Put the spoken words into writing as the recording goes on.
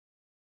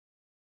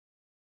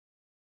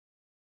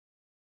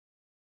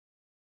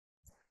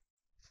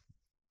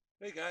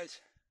Hey guys,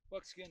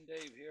 Buckskin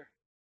Dave here.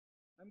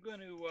 I'm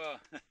going to,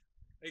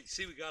 you can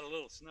see we got a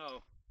little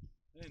snow.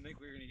 I didn't think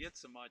we were going to get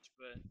so much,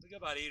 but we got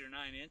about 8 or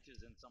 9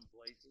 inches in some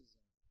places.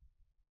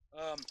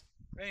 Um,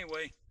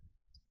 anyway,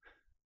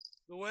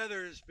 the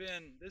weather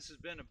this has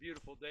been a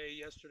beautiful day.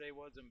 Yesterday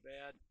wasn't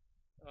bad,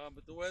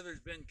 but the weather's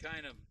been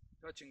kind of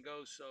touch and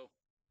go, so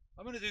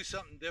I'm going to do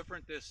something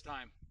different this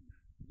time.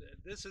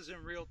 This is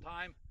in real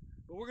time,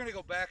 but we're going to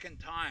go back in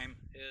time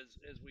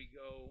as we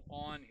go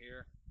on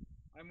here.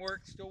 I'm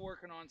still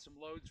working on some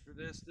loads for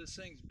this. This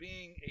thing's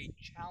being a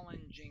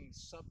challenging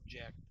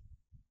subject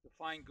to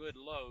find good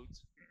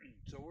loads,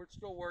 so we're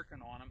still working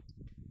on them.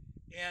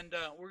 And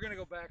we're going to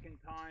go back in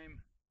time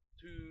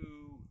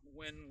to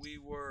when we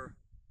were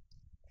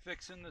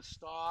fixing the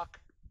stock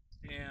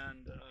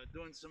and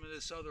doing some of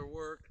this other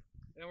work.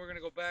 And we're going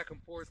to go back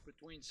and forth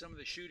between some of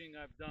the shooting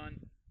I've done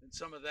and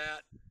some of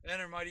that. And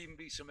there might even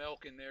be some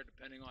elk in there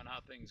depending on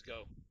how things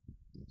go.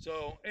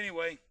 So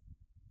anyway,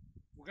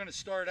 we're going to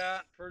start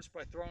out first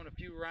by throwing a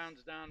few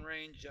rounds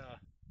downrange.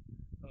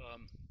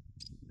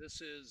 This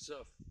is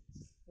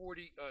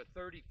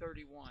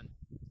 30-31,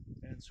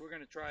 and so we're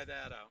going to try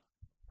that out.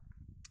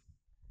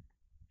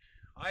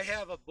 I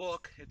have a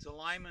book. It's a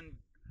Lyman.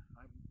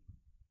 I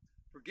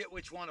forget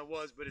which one it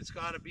was, but it's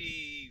got to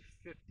be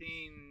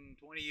 15,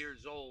 20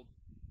 years old.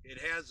 It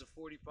has the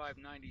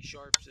 4590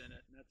 sharps in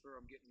it, and that's where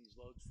I'm getting these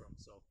loads from.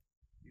 So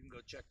you can go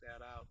check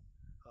that out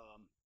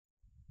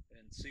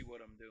and see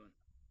what I'm doing.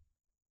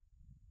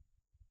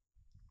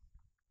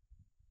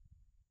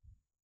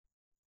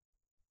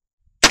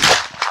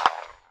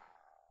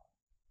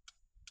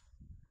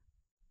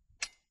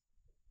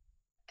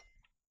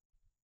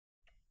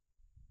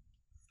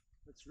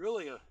 It's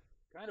really a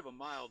kind of a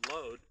mild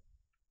load.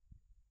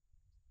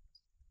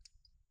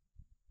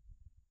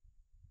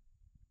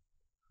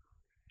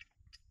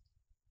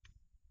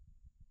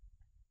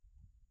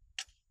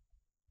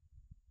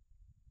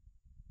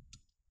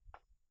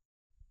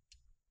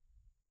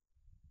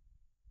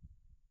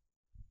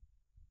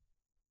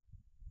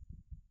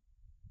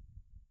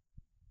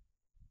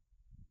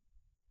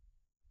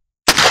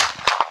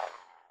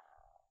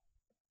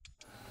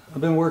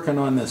 I've been working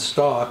on this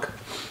stock,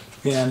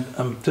 and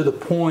I'm to the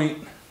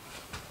point.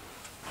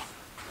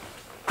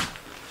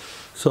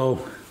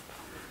 So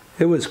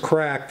it was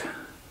cracked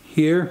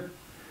here,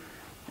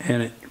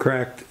 and it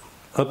cracked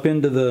up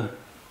into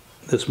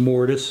this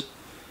mortise,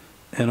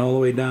 and all the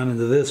way down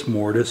into this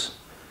mortise.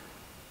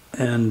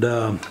 And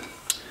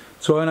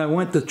so when I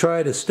went to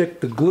try to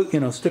stick the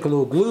glue, stick a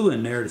little glue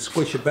in there to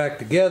squish it back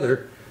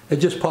together, it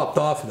just popped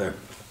off of there.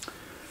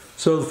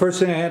 So the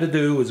first thing I had to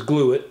do was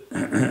glue it,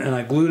 and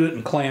I glued it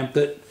and clamped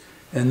it,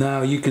 and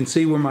now you can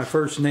see where my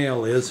first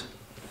nail is,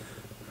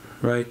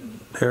 right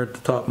there at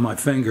the top of my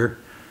finger.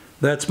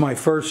 That's my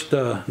first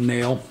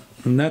nail,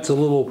 and that's a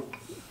little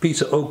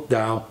piece of oak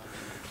dowel.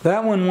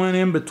 That one went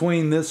in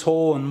between this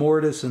hole and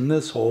mortise and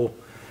this hole.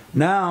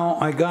 Now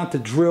I got to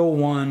drill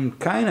one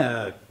kind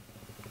of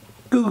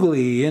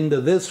googly into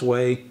this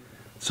way,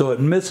 so it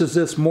misses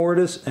this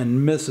mortise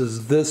and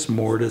misses this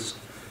mortise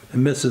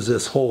and misses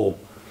this hole.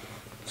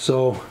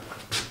 So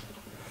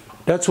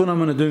that's what I'm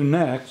going to do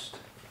next.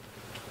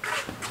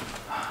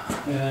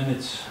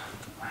 And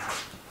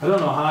I don't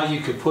know how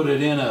you could put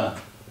it in a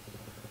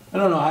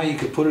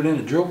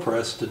drill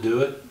press to do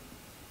it,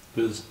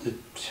 because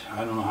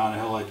I don't know how the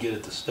hell I'd get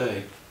it to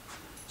stay.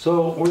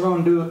 So we're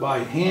going to do it by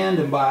hand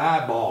and by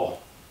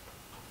eyeball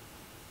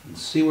and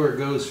see where it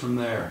goes from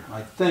there.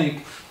 I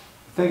think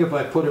if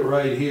I put it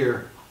right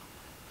here,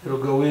 it'll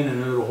go in and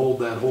it'll hold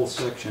that whole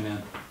section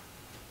in.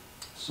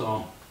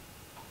 So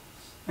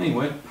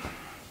anyway,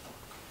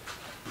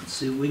 let's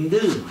see what we can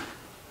do.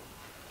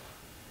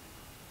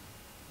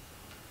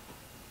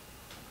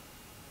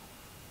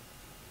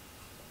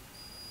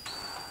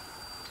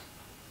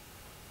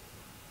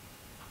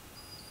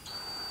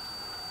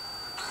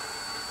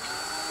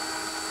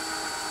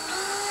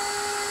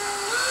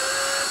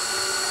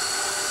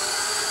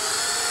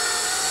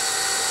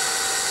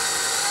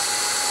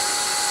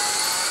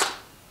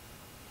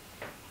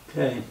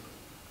 Okay,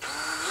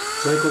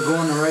 looks like we're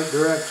going the right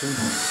direction.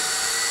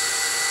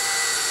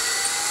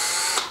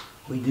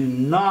 We do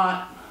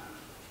not,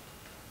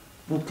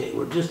 okay,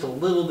 we're just a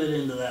little bit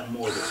into that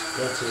mortise.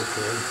 That's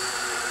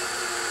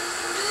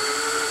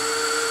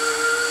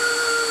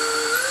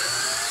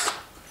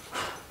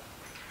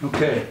okay.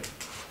 Okay,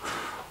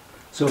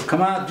 so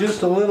come out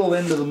just a little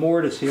into the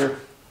mortise here.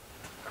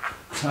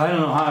 I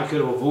don't know how I could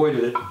have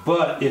avoided it,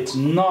 but it's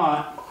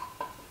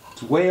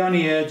way on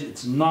the edge.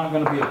 It's not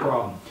going to be a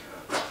problem.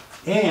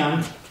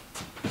 And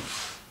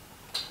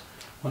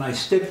when I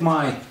stick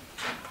my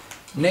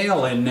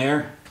nail in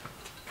there,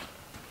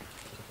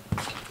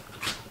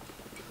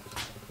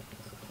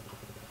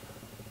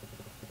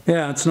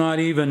 yeah, it's not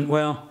even,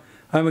 well,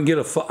 I can get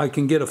a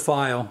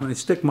file. When I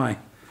stick my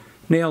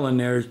nail in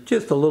there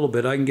just a little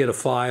bit, I can get a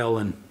file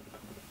and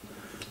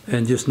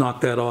just knock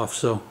that off.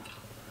 So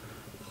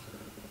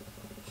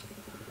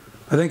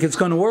I think it's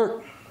going to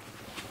work.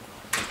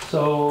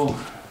 So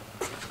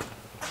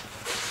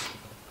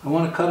I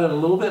want to cut it a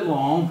little bit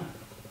long.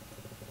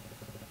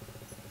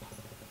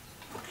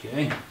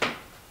 Okay.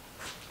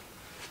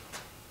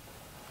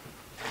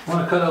 I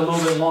want to cut it a little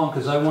bit long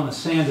because I want to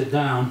sand it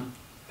down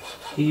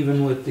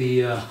even with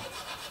the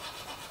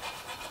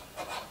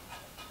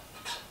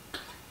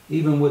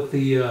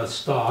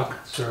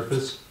stock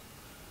surface.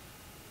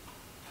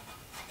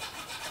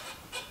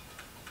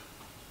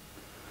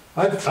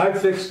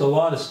 I've fixed a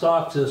lot of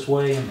stocks this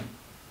way, and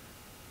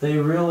they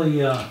really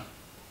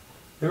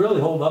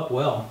hold up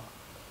well.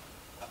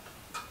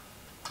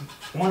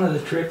 One of the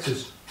tricks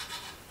is,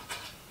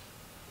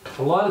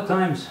 a lot of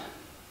times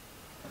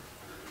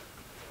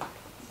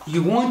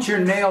you want your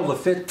nail to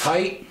fit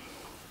tight,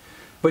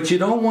 but you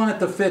don't want it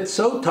to fit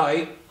so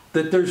tight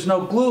that there's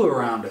no glue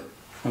around it.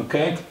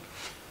 Okay?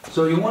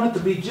 So you want it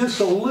to be just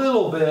a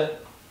little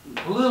bit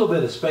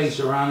of space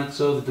around it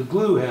so that the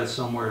glue has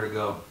somewhere to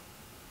go.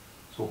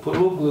 So we'll put a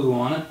little glue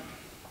on it.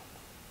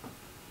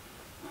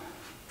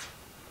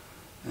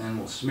 And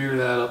we'll smear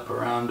that up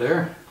around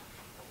there.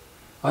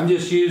 I'm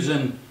just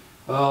using,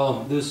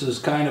 oh, this is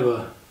kind of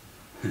a,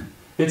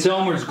 it's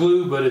Elmer's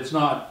glue, but it's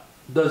not,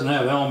 doesn't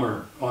have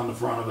Elmer on the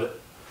front of it.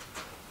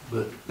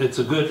 But it's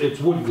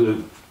wood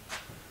glue.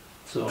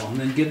 So, and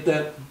then get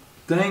that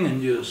thing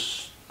and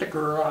just stick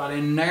her right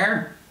in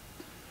there.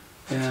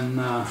 And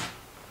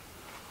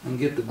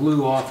get the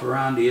glue off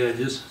around the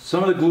edges.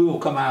 Some of the glue will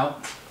come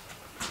out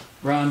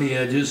around the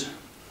edges.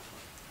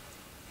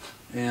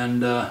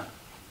 And then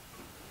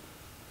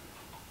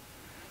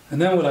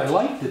what I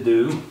like to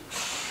do,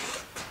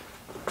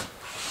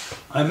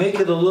 I make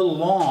it a little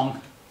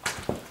long,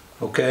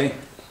 okay?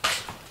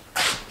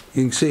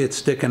 You can see it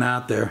sticking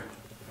out there.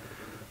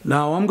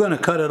 Now I'm going to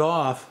cut it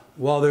off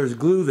while there's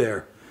glue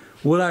there.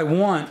 What I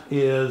want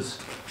is,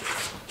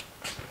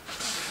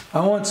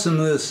 I want some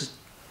of this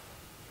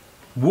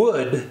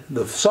wood,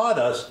 the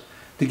sawdust,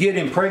 to get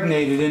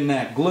impregnated in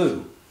that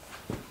glue.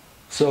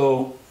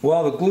 So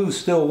while the glue's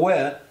still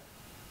wet,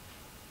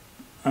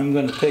 I'm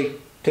going to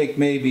take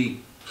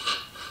maybe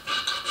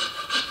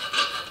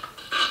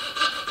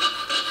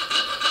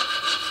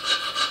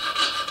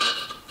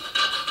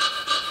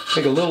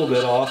take a little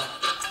bit off.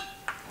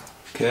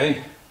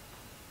 Okay.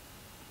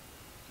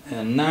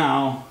 And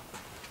now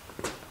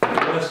the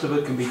rest of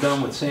it can be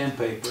done with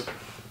sandpaper.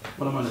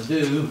 What I'm going to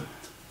do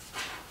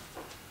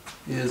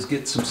is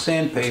get some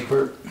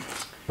sandpaper.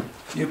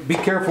 Be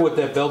careful with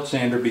that belt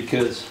sander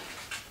because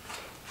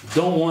you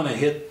don't want to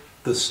hit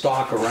the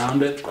stock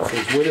around it, because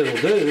what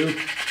it'll do is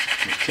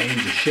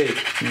change the shape.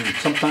 And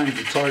sometimes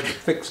it's hard to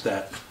fix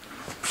that.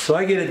 So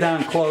I get it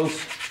down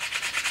close,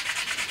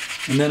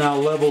 and then I'll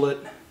level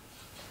it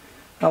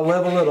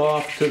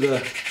off to the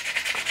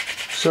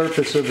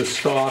surface of the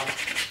stock.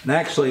 And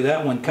actually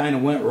that one kind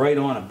of went right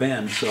on a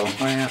bend, so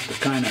I have to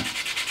kind of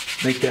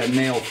make that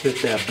nail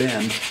fit that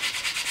bend.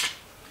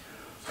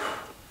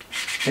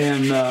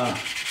 And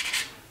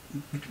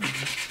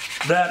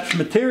that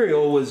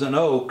material was an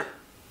oak,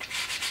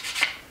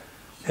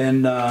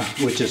 and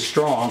which is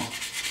strong.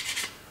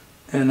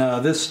 And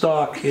this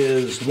stock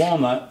is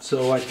walnut,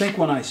 so I think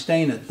when I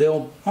stain it,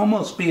 they'll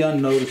almost be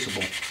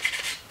unnoticeable.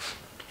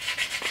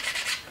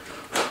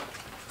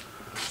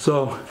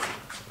 So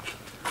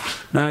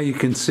now you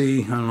can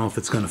see, I don't know if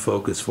it's going to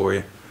focus for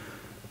you.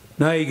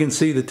 Now you can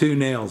see the two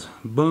nails.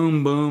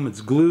 Boom, boom,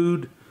 it's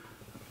glued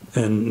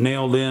and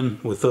nailed in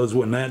with those.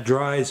 When that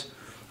dries,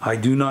 I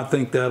do not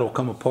think that'll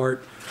come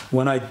apart.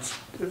 When I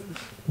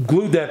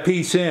glued that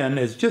piece in,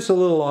 it's just a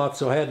little off,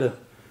 so I had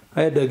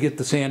to get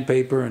the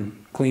sandpaper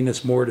and clean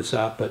this mortise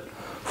out. But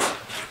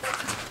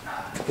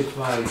if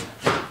I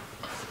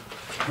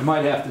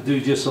might have to do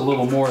just a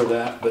little more of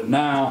that, but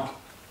now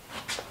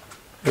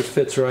it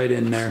fits right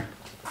in there.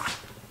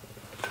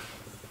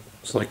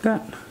 Just like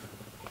that.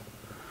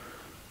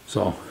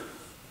 So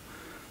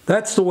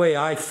that's the way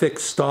I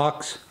fix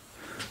stocks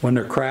when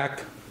they're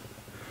cracked,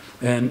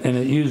 and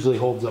it usually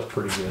holds up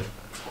pretty good.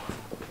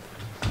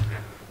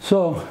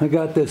 So I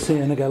got this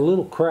in. I got a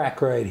little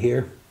crack right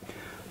here,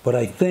 but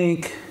I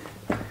think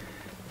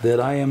that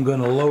I am going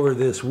to lower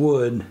this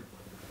wood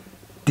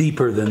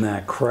deeper than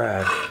that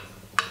crack,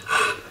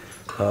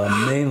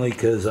 mainly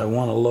because I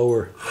want to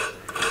lower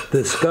the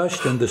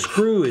escutcheon. The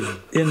screw is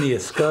in the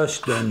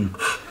escutcheon,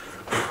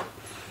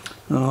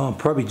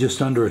 probably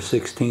just under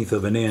 1/16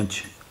 of an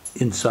inch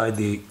inside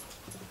the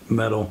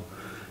metal.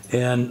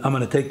 And I'm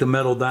going to take the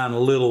metal down a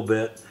little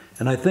bit,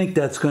 and I think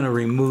that's going to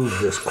remove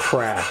this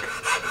crack.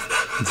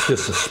 It's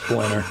just a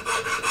splinter.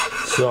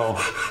 So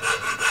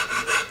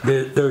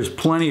there's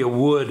plenty of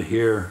wood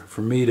here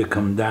for me to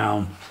come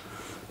down,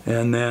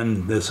 and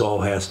then this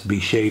all has to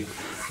be shaped.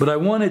 But I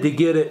wanted to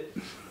get it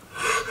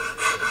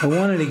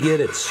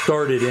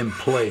started in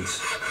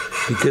place,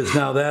 because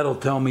now that'll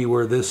tell me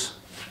where this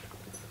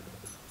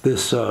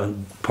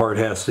part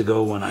has to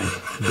go when I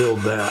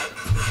build that.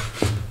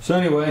 So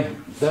anyway,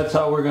 that's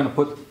how we're going to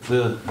put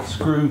the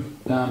screw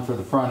down for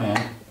the front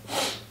end.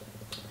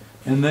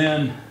 And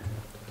then,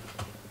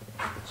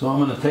 so I'm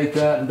going to take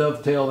that and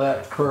dovetail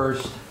that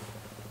first.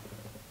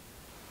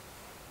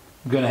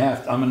 I'm going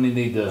to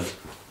need to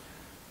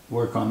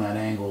work on that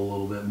angle a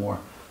little bit more.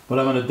 But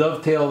I'm going to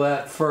dovetail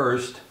that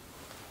first.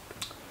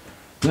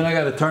 Then I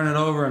got to turn it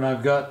over, and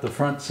I've got the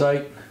front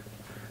sight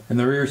and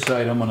the rear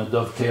sight. I'm going to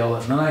dovetail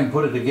it, and then I can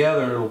put it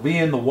together. It'll be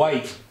in the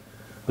white,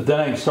 but then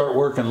I can start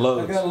working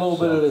loads. I got a little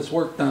bit of this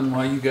work done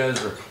while you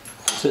guys are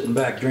sitting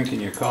back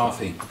drinking your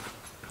coffee.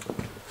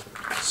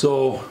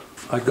 So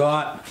I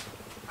got,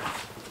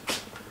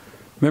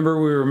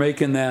 remember we were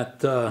making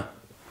that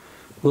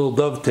little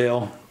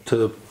dovetail to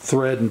the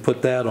thread and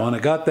put that on. I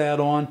got that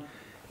on,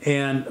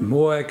 and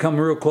boy, I come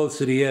real close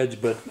to the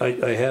edge, but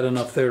I had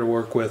enough there to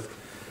work with.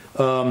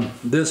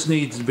 This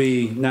needs to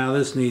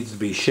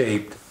be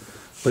shaped,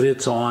 but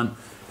it's on.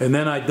 And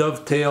then I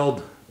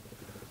dovetailed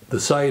the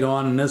sight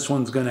on, and this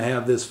one's going to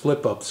have this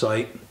flip up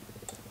sight,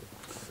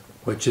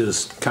 which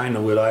is kind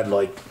of what I'd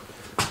like.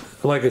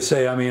 Like I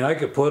say, I mean, I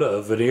could put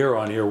a veneer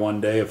on here one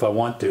day if I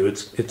want to.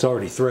 It's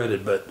already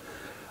threaded, but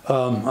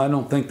I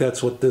don't think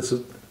that's what this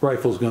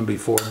rifle's going to be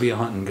for. It'll be a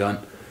hunting gun.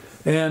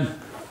 And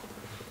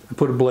I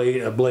put a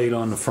blade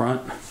on the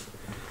front.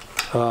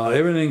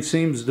 Everything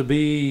seems to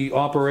be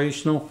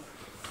operational.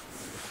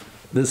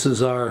 This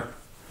is our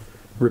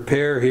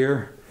repair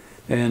here,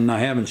 and I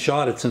haven't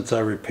shot it since I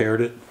repaired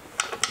it.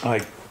 I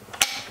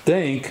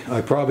think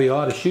I probably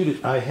ought to shoot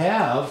it. I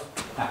have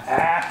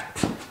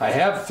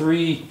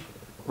 3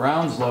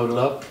 rounds loaded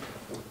up.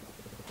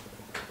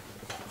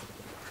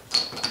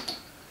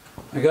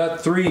 I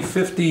got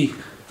 350.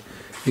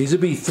 These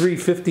would be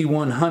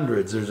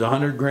 350-100s. There's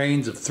 100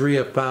 grains of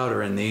 3F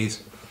powder in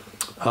these.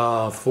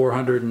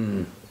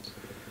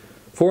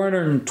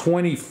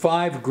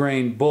 425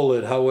 grain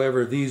bullet.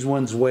 However, these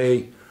ones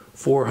weigh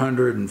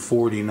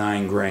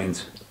 449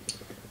 grains,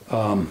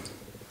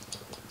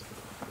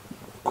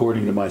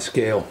 according to my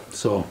scale.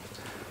 So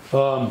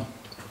all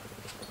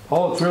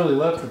it's really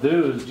left to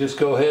do is just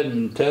go ahead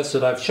and test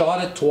it. I've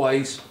shot it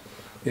twice.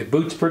 It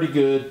boots pretty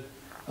good,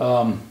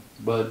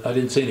 but I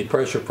didn't see any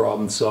pressure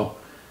problems, so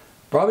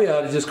probably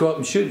ought to just go up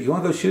and shoot it. You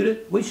want to go shoot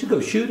it? We should go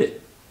shoot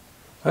it.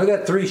 I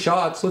got 3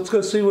 shots. Let's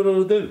go see what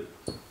it'll do.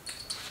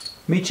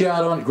 Meet you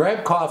out on,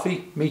 grab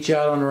coffee, meet you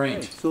out on the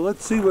range. Okay, so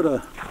let's see what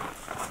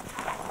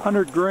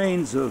 100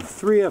 grains of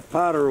 3F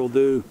powder will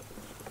do.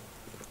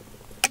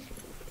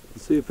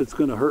 Let's see if it's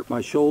going to hurt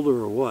my shoulder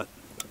or what.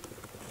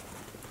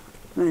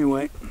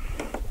 Anyway,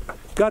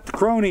 got the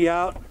crony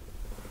out.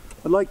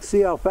 I'd like to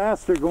see how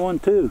fast they're going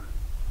too.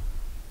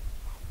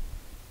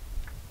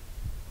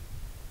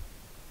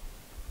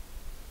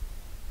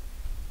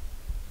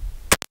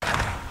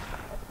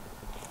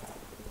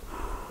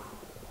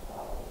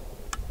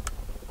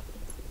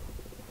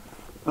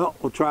 Well,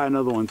 we'll try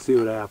another one, see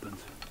what happens.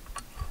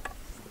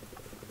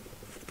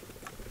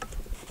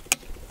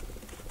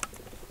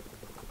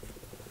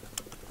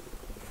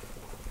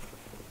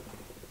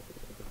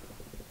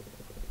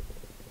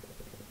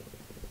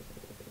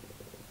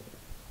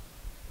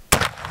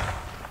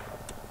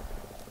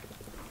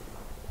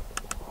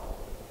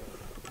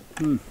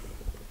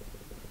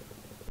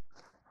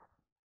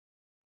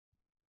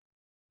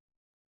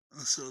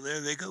 So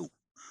there they go.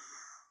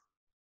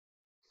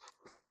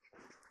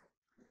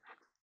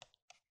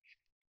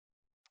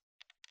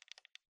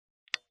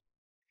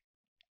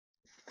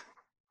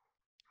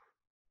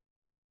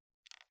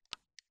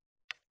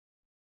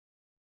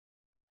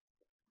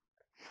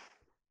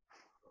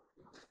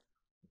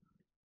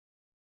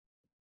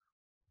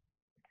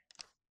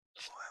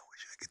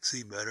 Could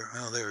see better.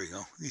 Oh, there we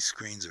go. These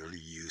screens are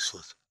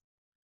useless.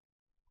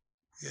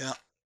 Yeah.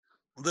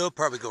 Well, they'll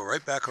probably go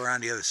right back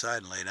around the other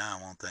side and lay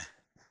down, won't they?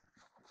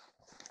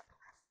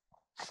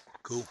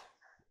 Cool.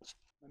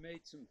 I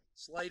made some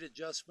slight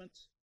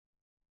adjustments,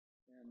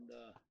 and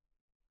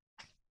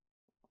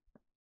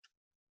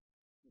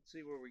let's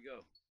see where we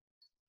go.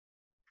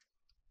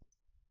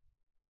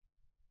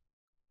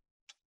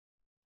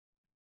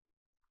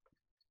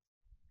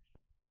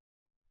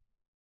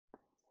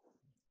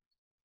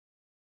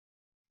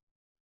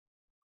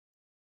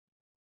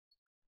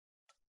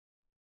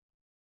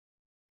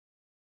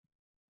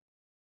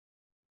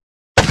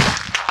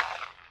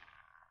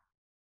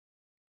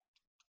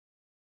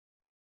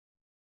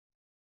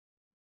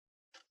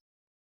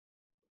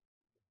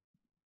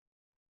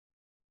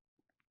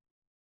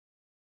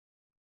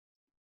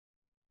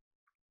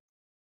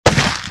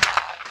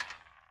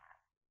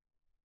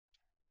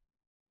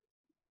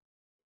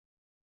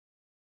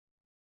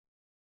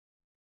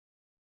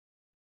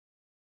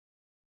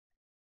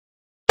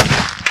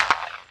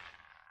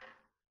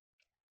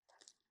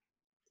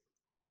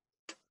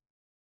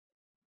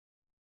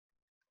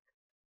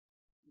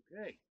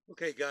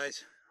 Okay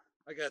guys,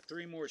 I got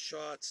 3 more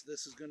shots.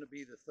 This is going to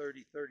be the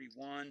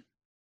 30-31.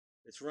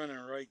 It's running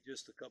right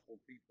just a couple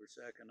feet per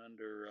second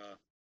under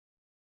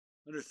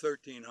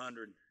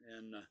 1300,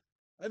 and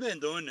I've been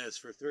doing this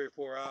for 3 or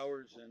 4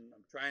 hours, and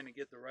I'm trying to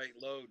get the right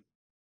load.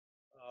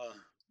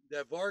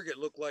 That varget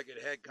looked like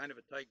it had kind of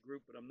a tight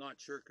group, but I'm not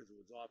sure because it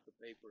was off the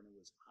paper and it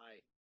was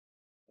high.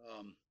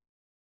 I'm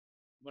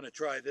going to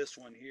try this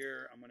one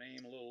here. I'm going to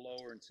aim a little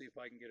lower and see if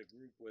I can get a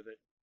group with it.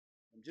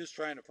 I'm just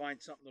trying to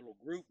find something that'll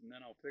group, and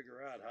then I'll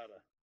figure out how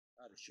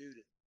to shoot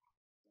it.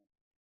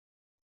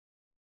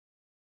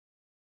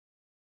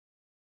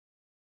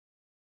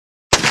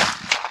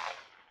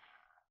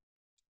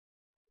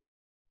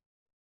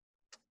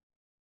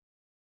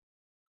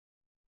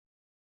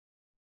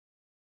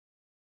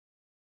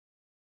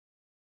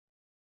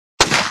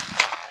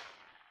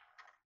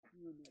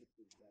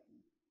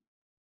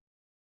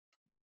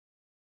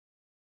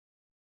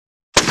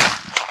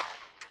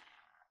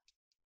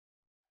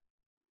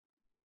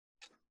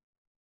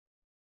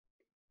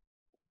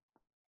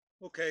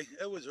 Okay,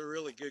 it was a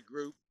really good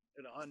group.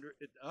 At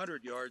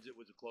 100 yards, it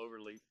was a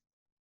clover leaf.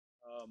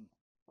 Um,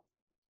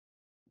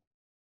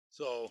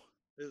 so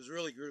it was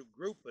really group,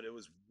 but it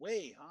was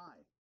way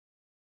high,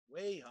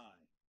 way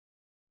high.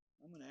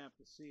 I'm gonna have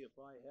to see if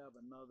I have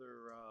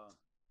another. I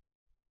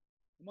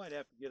might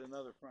have to get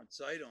another front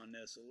sight on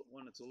this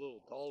when it's a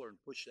little taller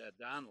and push that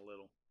down a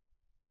little.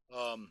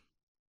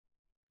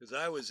 Because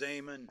I was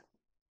aiming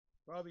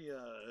probably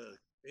an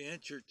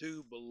inch or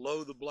two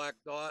below the black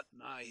dot,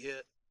 and I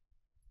hit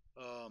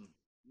an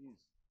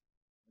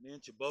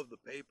inch above the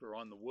paper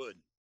on the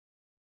wood.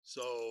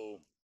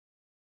 So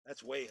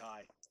that's way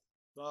high.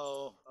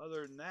 So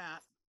other than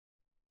that,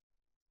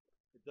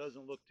 it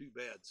doesn't look too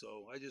bad.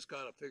 So I just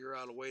got to figure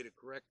out a way to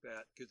correct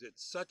that because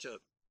it's such a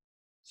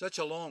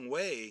long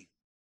way.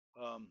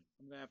 I'm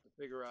gonna have to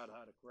figure out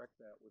how to correct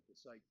that with the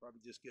sight. Probably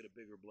just get a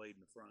bigger blade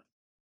in the front.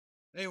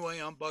 Anyway,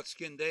 I'm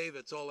Buckskin Dave.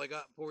 That's all I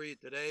got for you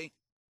today.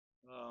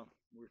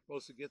 We're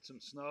supposed to get some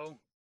snow,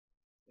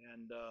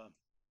 and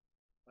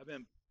I've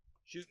been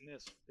shooting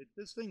this.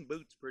 This thing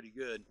boots pretty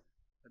good.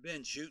 I've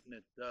been shooting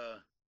it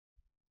for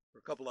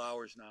a couple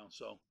hours now,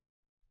 so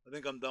I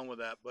think I'm done with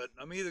that. But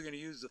I'm either going to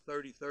use the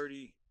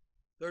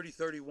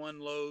 3031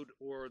 load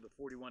or the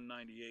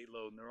 4198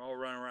 load, and they're all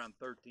running around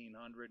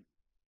 1300.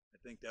 I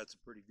think that's a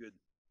pretty good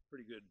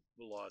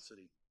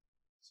velocity.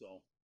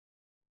 So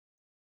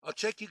I'll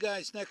check you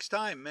guys next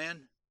time,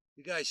 man.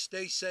 You guys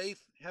stay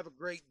safe. Have a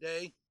great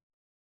day.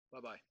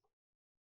 Bye-bye.